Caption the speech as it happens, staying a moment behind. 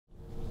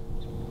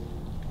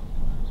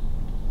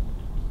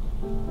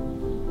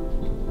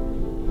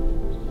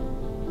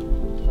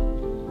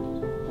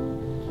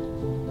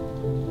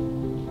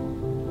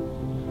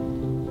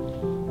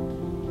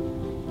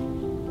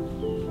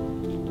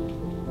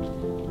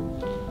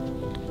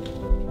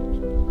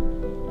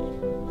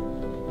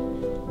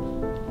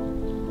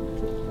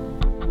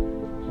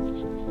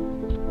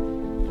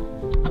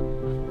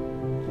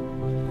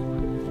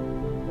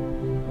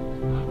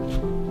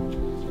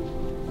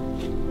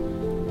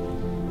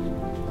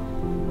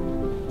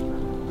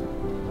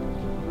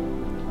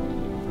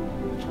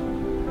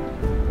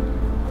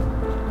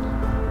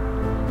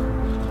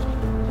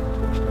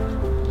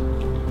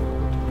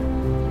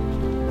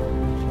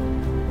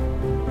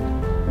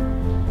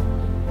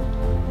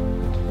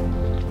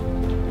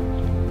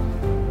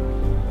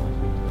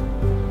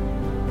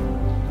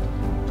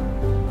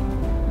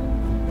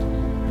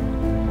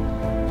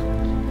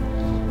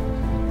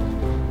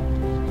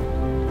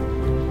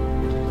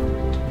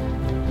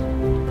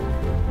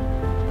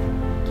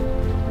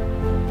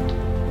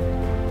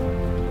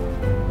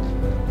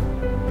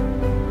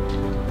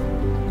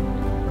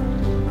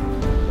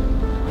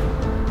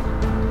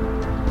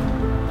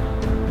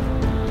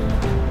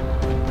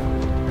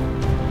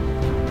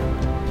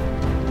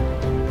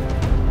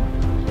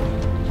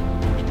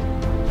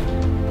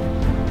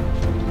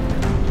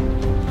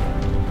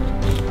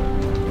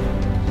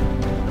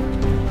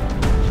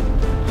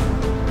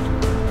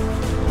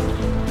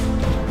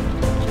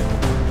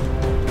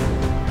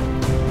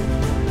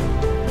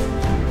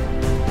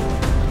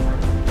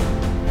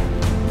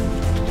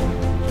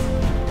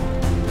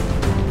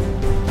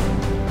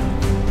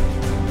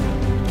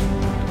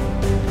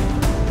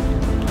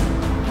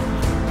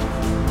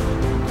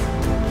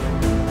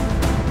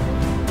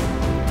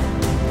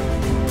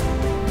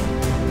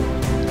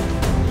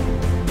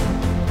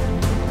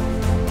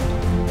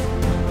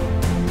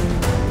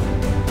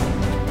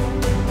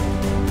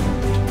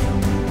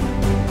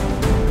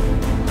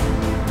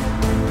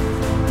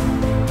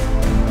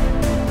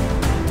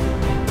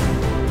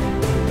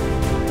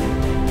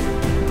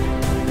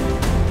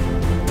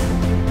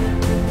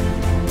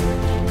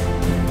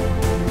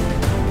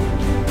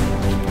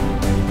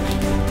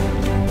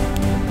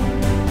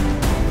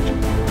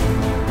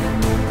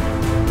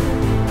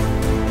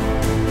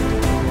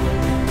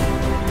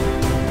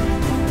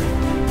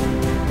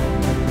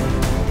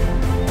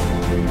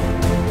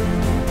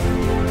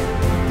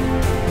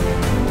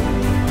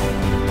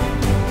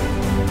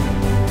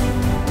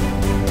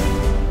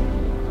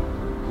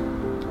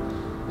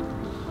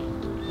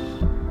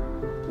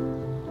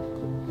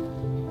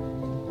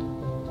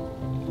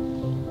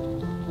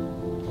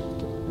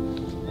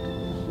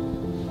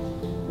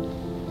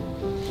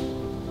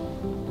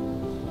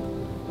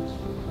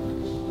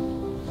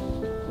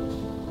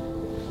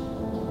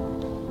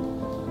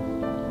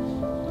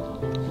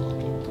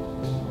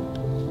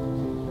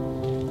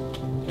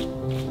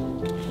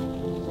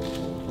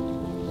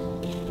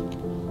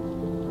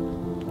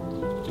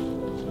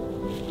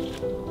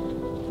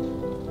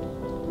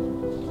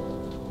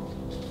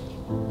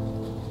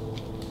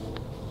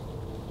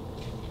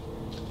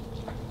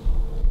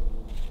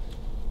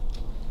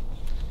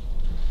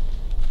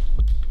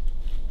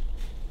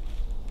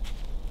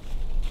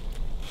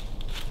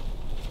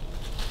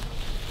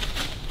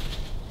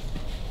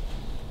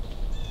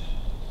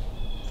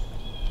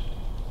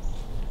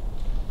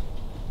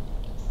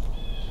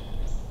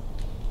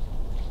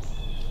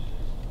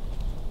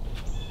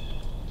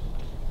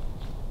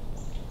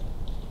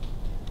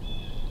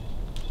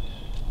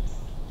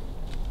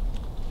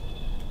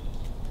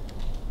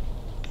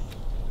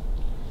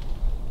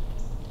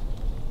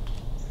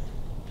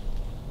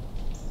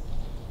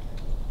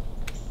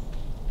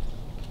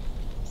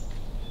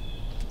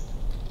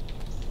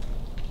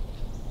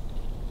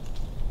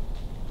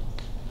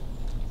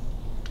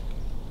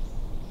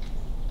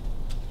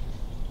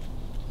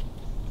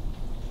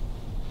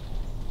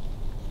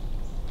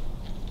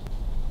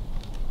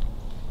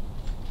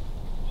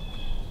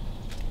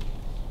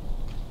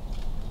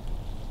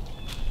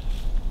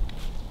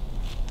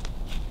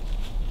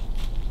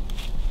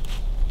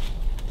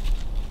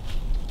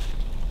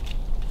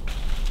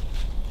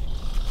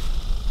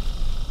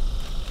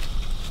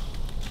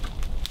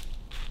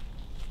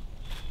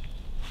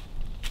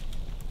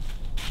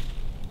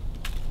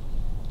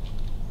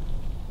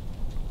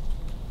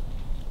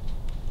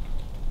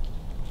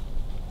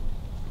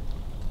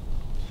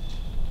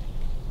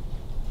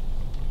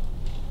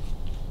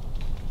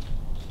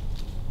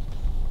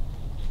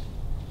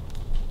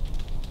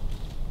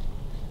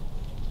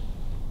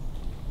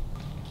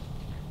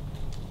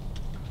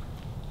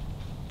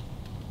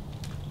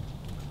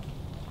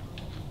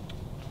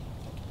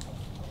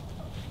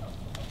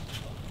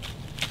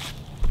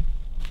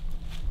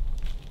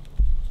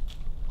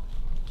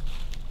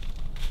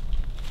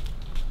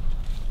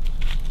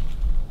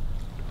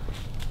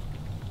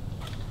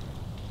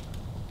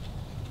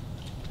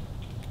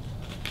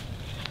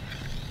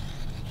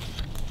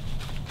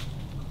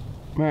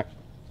Meh.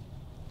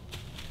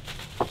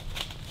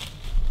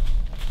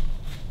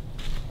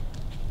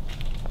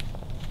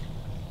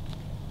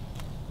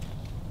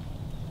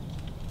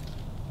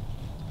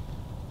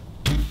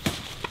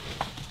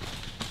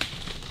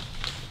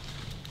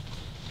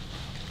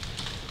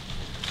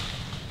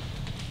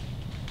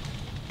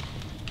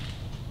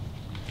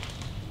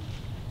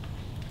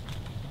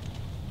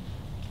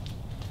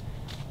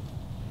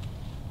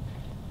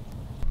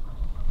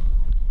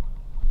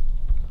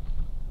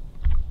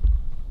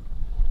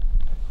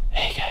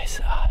 Hey guys,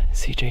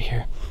 CJ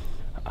here.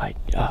 I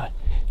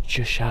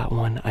just shot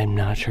one. I'm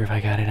not sure if I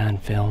got it on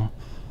film,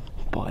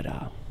 but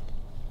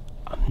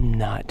I'm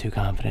not too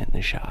confident in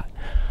the shot.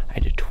 I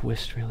had to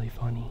twist really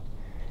funny,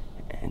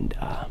 and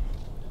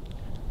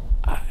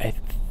I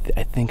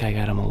think I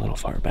got him a little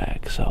far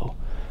back. So,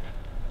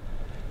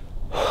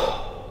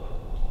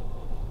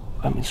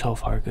 I mean, so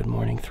far, good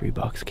morning.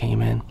 $3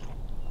 came in,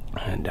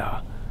 and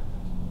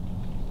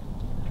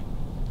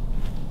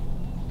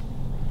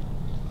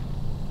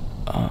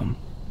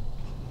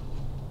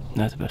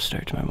not the best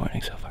start to my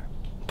morning so far,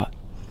 but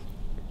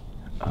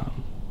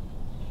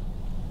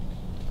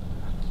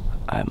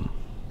I'm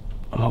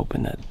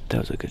hoping that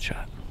was a good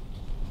shot.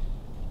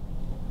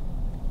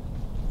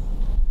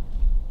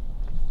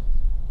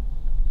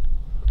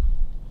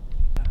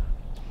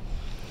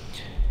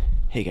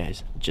 Hey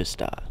guys,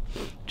 just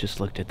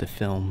looked at the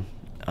film.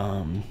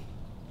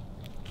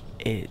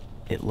 It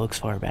looks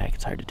far back.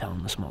 It's hard to tell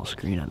on the small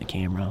screen on the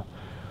camera.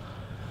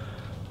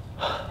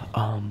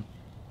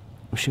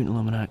 I'm shooting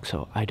Luminac,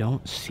 so I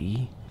don't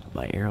see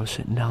my arrow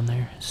sitting down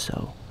there,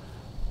 so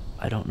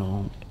I don't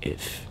know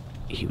if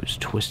he was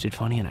twisted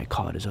funny and I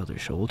caught his other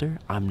shoulder.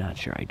 I'm not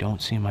sure. I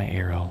don't see my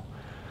arrow.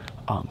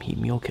 He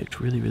mule kicked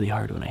really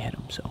hard when I hit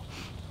him, so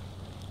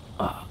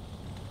I'm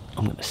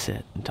gonna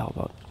sit until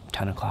about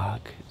 10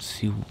 o'clock,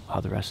 see how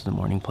the rest of the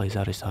morning plays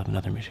out. I still have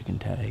another Michigan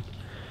tag.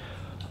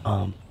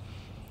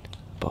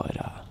 But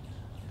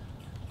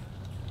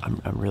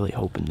I'm really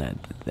hoping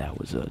that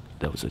was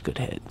a good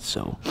hit.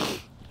 So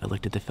I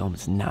looked at the film.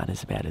 It's not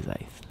as bad as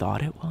I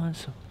thought it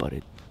was, but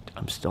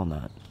I'm still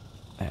not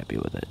happy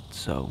with it.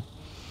 So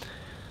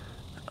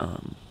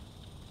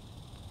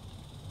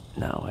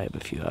now I have a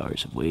few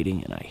hours of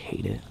waiting, and I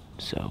hate it.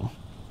 So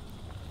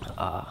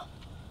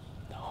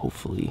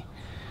hopefully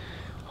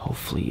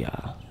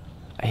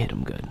I hit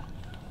him good.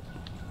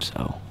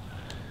 So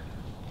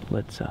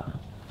let's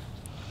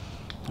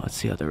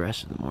see how the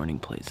rest of the morning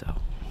plays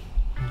out.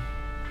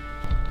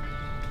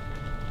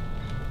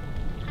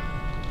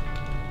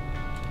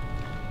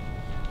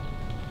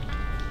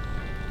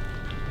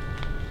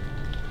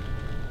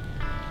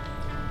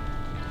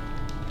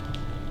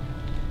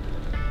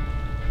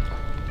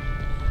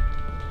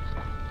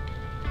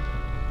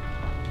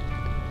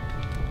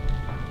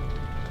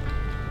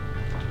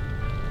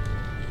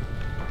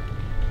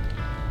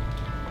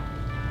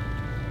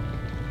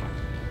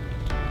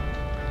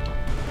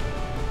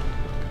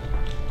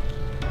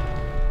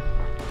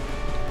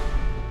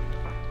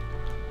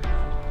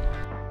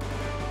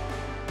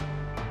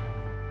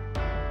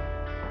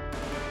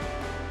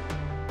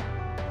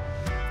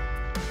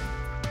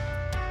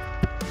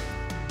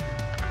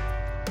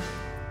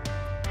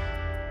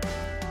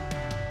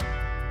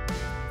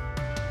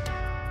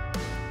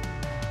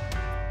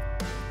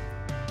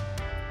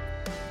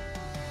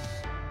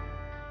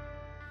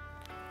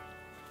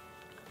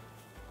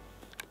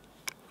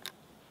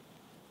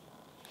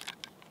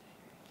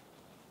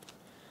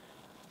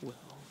 Well,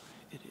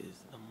 it is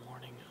the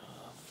morning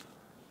of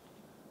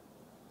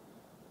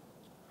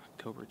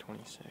October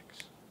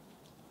 26th.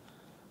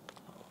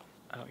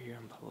 Out here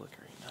in public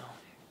right now.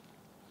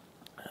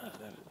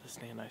 The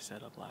stand I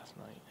set up last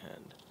night,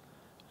 and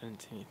I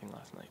didn't see anything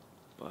last night,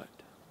 but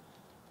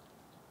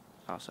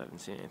I also haven't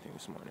seen anything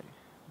this morning.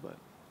 But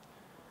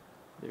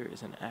there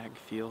is an ag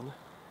field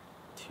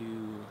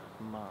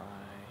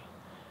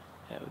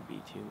that would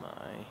be to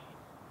my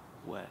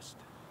west.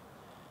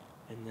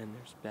 And then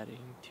there's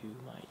bedding to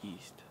my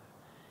east,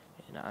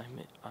 and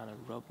I'm on a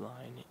rub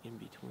line in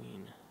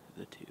between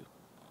the two.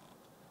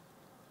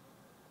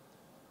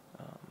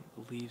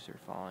 The leaves are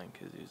falling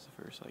because it was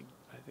the first, I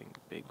think,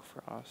 big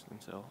frost,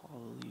 and so all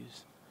the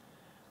leaves,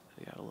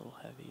 they got a little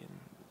heavy, and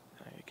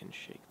I can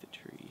shake the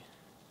tree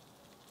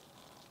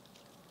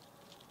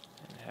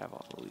and have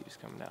all the leaves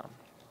come down.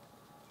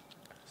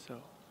 So,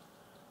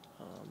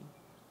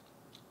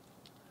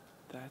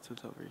 that's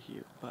what's over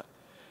here, but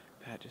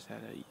Pat just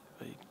had a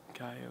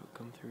coyote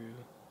come through,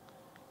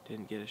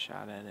 didn't get a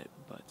shot at it,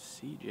 but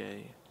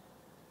CJ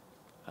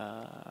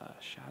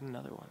shot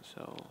another one,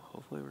 so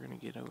hopefully we're going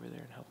to get over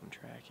there and help him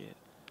track it.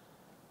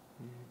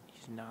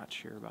 He's not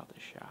sure about the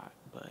shot,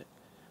 but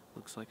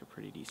looks like a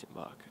pretty decent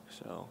buck,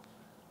 so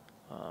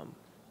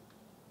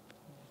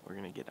we're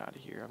going to get out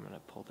of here. I'm going to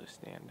pull this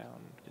stand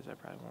down because I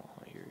probably won't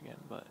hunt here again,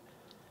 but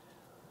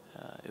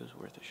it was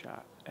worth a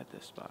shot at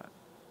this spot,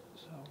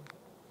 so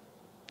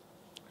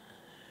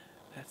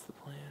that's the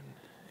plan.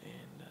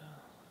 And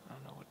I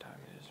don't know what time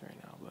it is right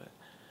now, but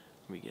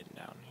we'll be getting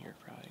down here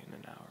probably in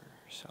an hour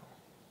or so.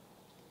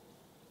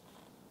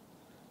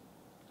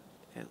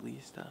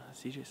 least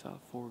CJ saw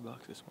 $4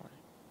 this morning,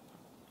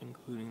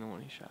 including the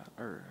one he shot,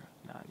 or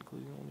not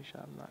including the one he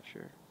shot, I'm not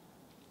sure.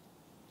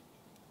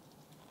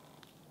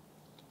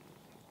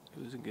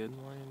 It was a good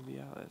morning to be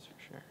out, that's for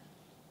sure.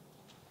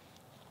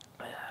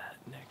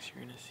 Next,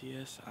 you're gonna see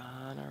us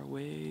on our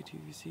way to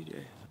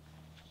CJ.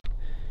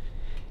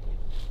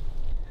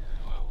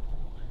 Whoa.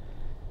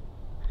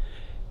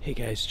 Hey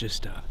guys,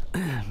 just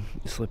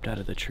slipped out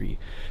of the tree,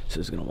 so I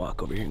was gonna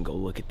walk over here and go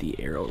look at the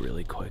arrow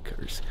really quick,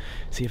 or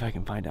see if I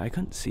can find it. I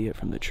couldn't see it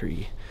from the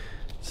tree,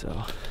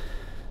 so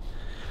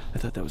I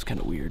thought that was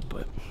kind of weird,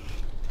 but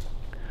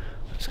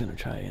I'm just gonna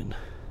try and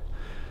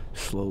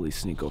slowly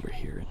sneak over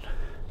here and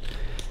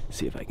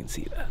see if I can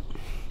see that.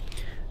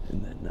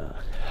 And then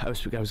I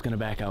was gonna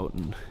back out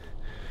and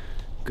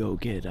go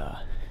get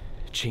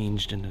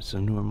changed into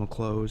some normal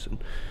clothes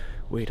and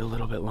wait a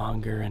little bit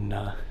longer and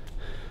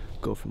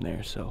go from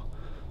there. So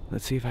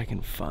let's see if I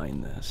can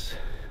find this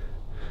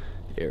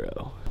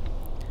arrow.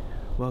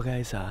 Well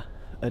guys, I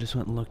just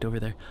went and looked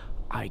over there.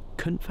 I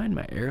couldn't find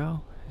my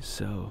arrow,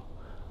 so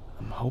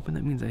I'm hoping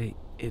that means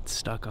it's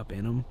stuck up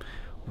in them,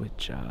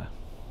 which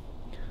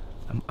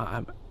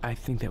I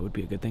think that would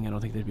be a good thing. I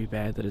don't think that'd be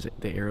bad that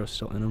the arrow's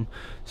still in them.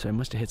 So I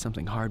must have hit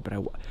something hard, but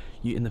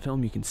in the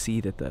film you can see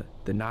that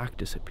the knock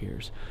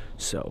disappears.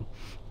 So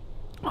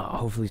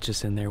hopefully it's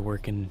just in there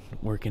working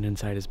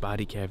inside his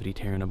body cavity,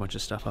 tearing a bunch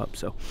of stuff up.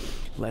 So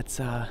let's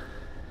I'm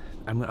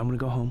gonna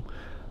go home.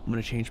 I'm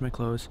gonna change my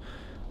clothes.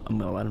 I'm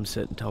gonna let him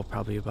sit until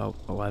probably about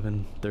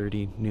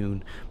 11:30,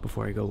 noon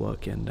before I go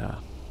look. And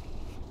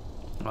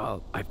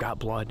I've got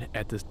blood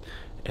at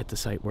the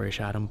site where I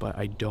shot him, but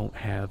I don't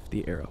have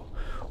the arrow,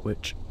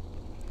 which,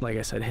 like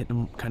I said, hitting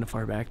him kind of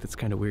far back, that's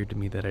kind of weird to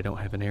me that I don't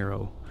have an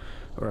arrow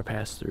or a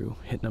pass through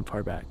hitting him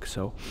far back.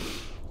 So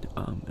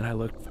and I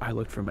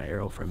looked for my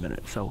arrow for a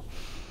minute. So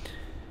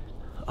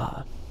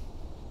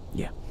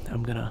yeah,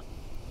 I'm gonna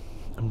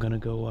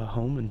go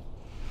home and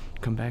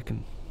come back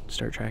and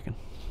start tracking.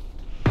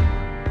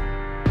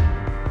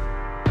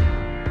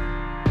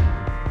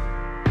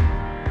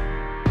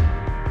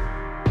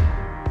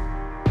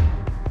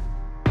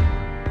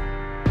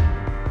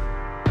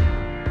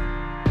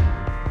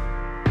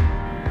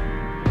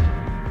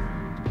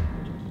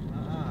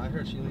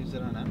 She leaves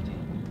it on empty.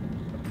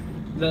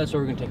 That's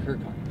where we're gonna take her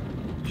car.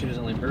 She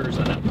doesn't leave hers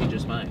on empty,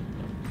 just mine.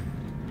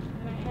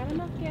 And I had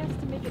enough gas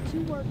to make it to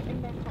work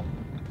and back home,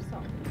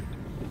 so.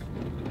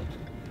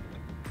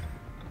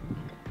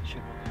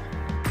 Sure.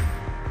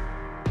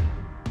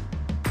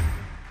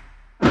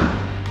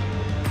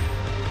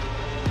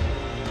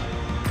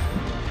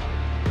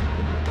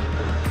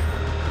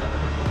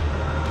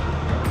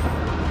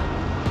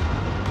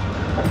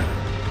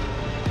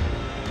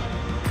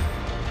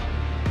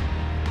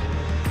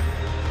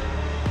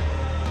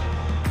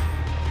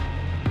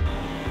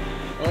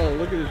 Oh,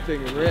 look at this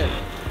thing red.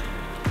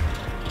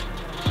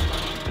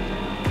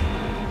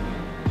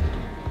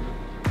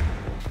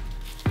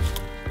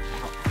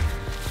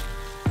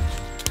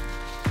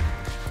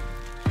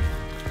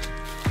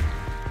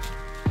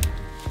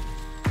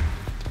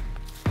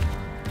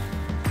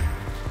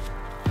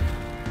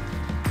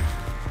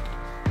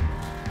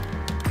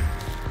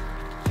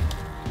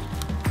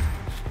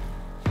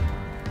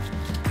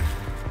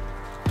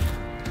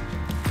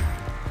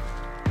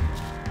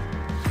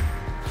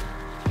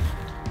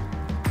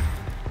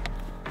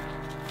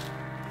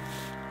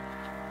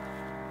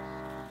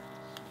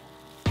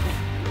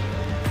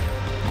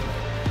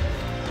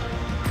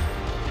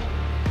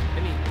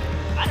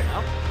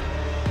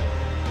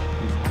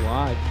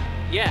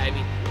 Yeah, I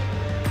mean,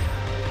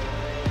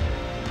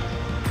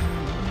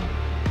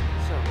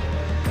 so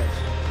That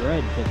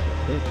spread gets the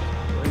pitch.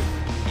 Great.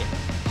 yeah.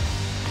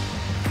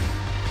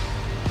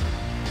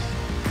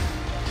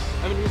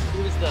 I mean,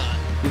 who was the?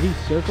 Did he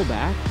circle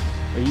back,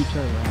 or you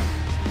turn around?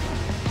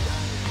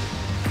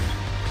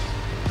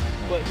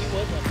 But he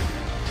was on.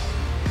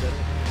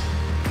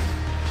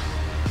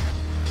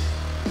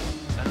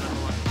 I don't know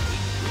how long it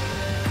takes,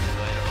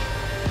 so I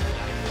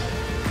don't know.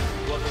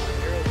 What was the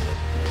arrow?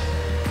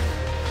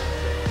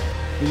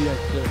 Did you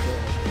guys circle?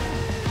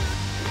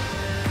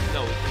 No,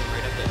 we came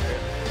right up that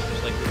trail,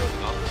 just like we rode the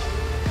golf.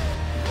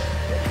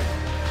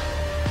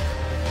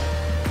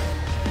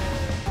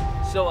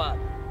 So,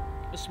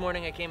 this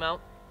morning I came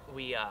out.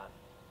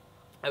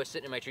 I was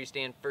sitting in my tree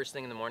stand first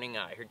thing in the morning.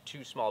 I heard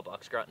two small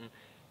bucks grunting.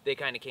 They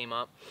kind of came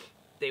up.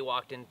 They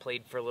walked in,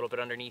 played for a little bit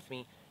underneath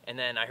me, and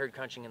then I heard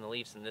crunching in the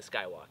leaves, and this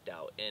guy walked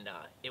out, and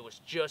it was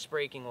just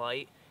breaking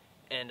light,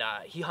 and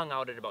he hung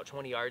out at about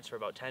 20 yards for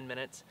about 10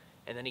 minutes.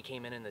 And then he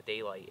came in the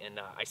daylight, and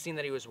I seen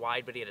that he was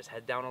wide, but he had his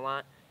head down a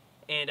lot.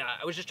 And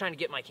I was just trying to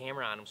get my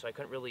camera on him, so I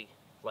couldn't really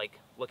like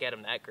look at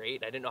him that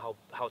great. I didn't know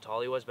how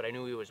tall he was, but I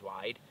knew he was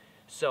wide.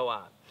 So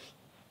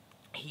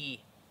he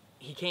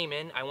came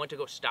in. I went to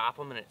go stop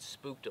him, and it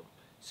spooked him.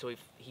 So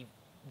he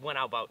went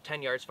out about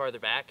 10 yards farther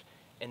back,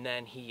 and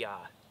then he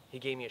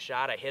gave me a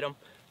shot. I hit him,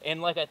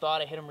 and like I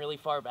thought, I hit him really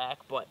far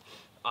back, but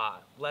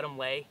let him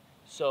lay.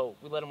 So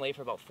we let him lay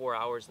for about 4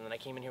 hours, and then I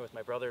came in here with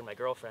my brother and my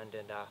girlfriend,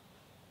 and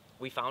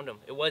we found him.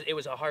 It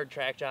was a hard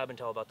track job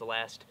until about the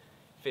last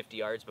 50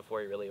 yards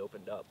before he really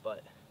opened up,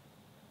 but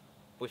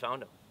we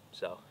found him,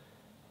 so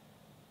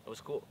it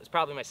was cool. It's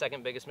probably my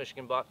second biggest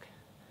Michigan buck,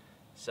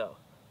 so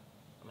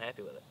I'm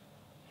happy with it.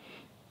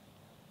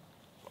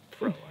 I'm a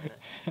pro, aren't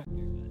I?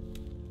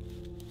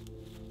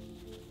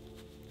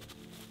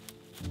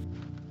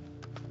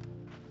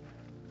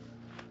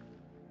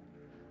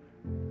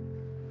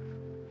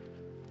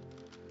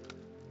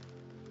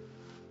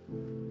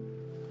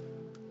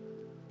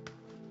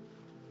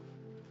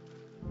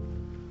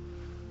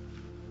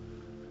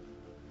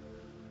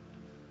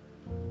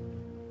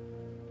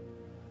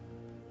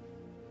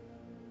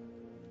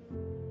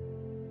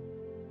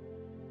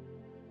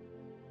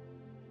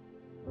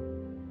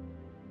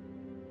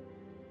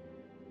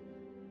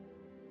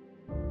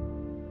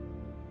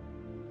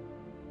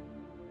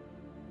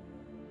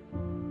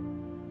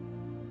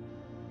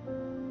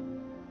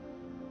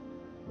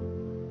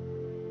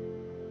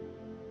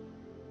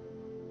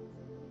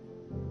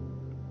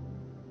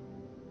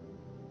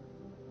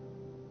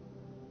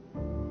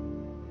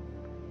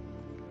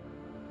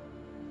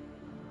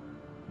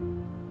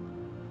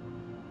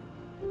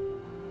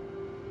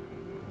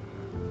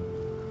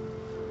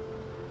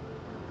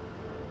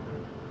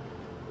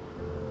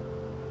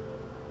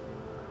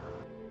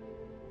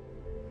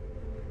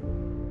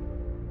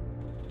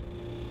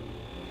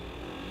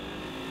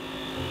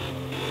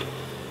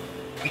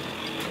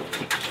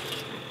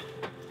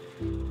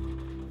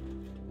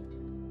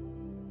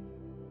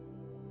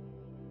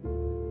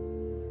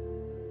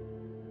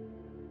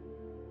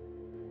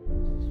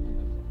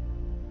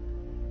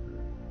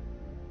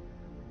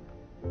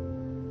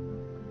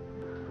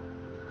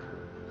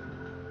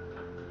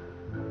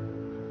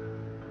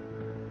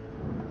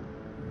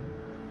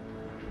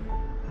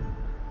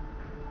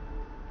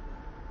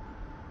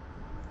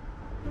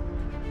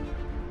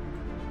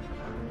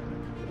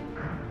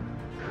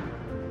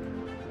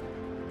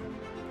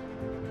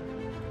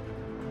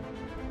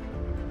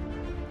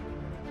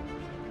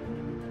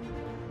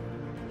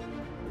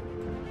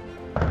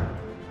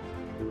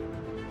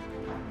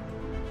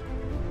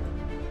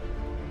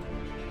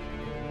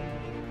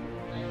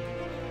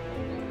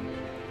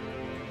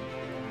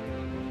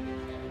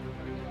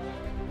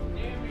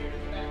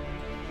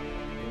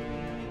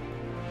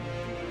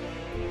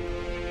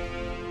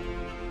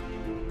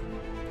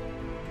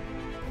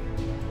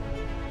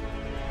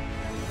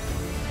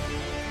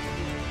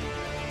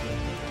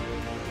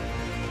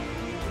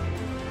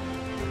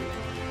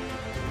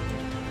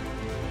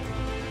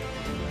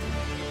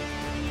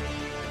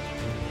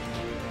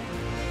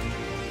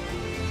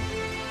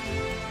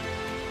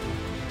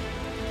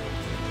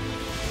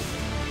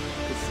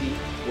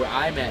 Where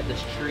I'm at,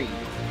 this tree.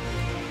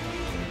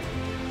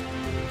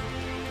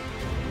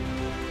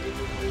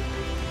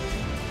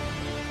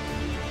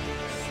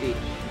 See,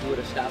 he would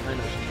have stopped behind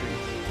those trees.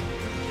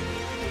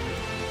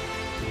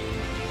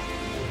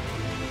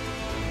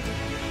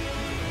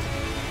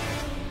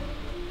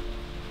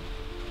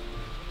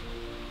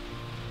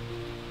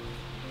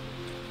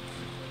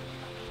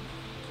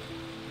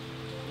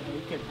 Yeah, he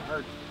kicked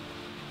hard.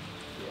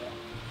 Yeah.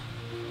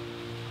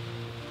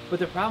 But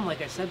the problem,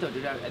 like I said though,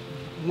 dude,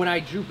 when I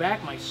drew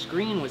back, my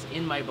screen was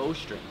in my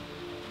bowstring.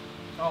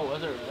 Oh,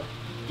 was it really?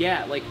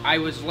 Yeah, like I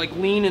was like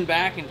leaning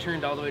back and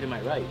turned all the way to my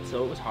right,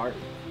 so it was hard.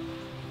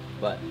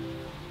 But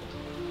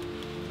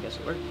I guess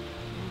it worked.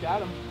 You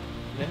got him.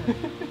 Yeah.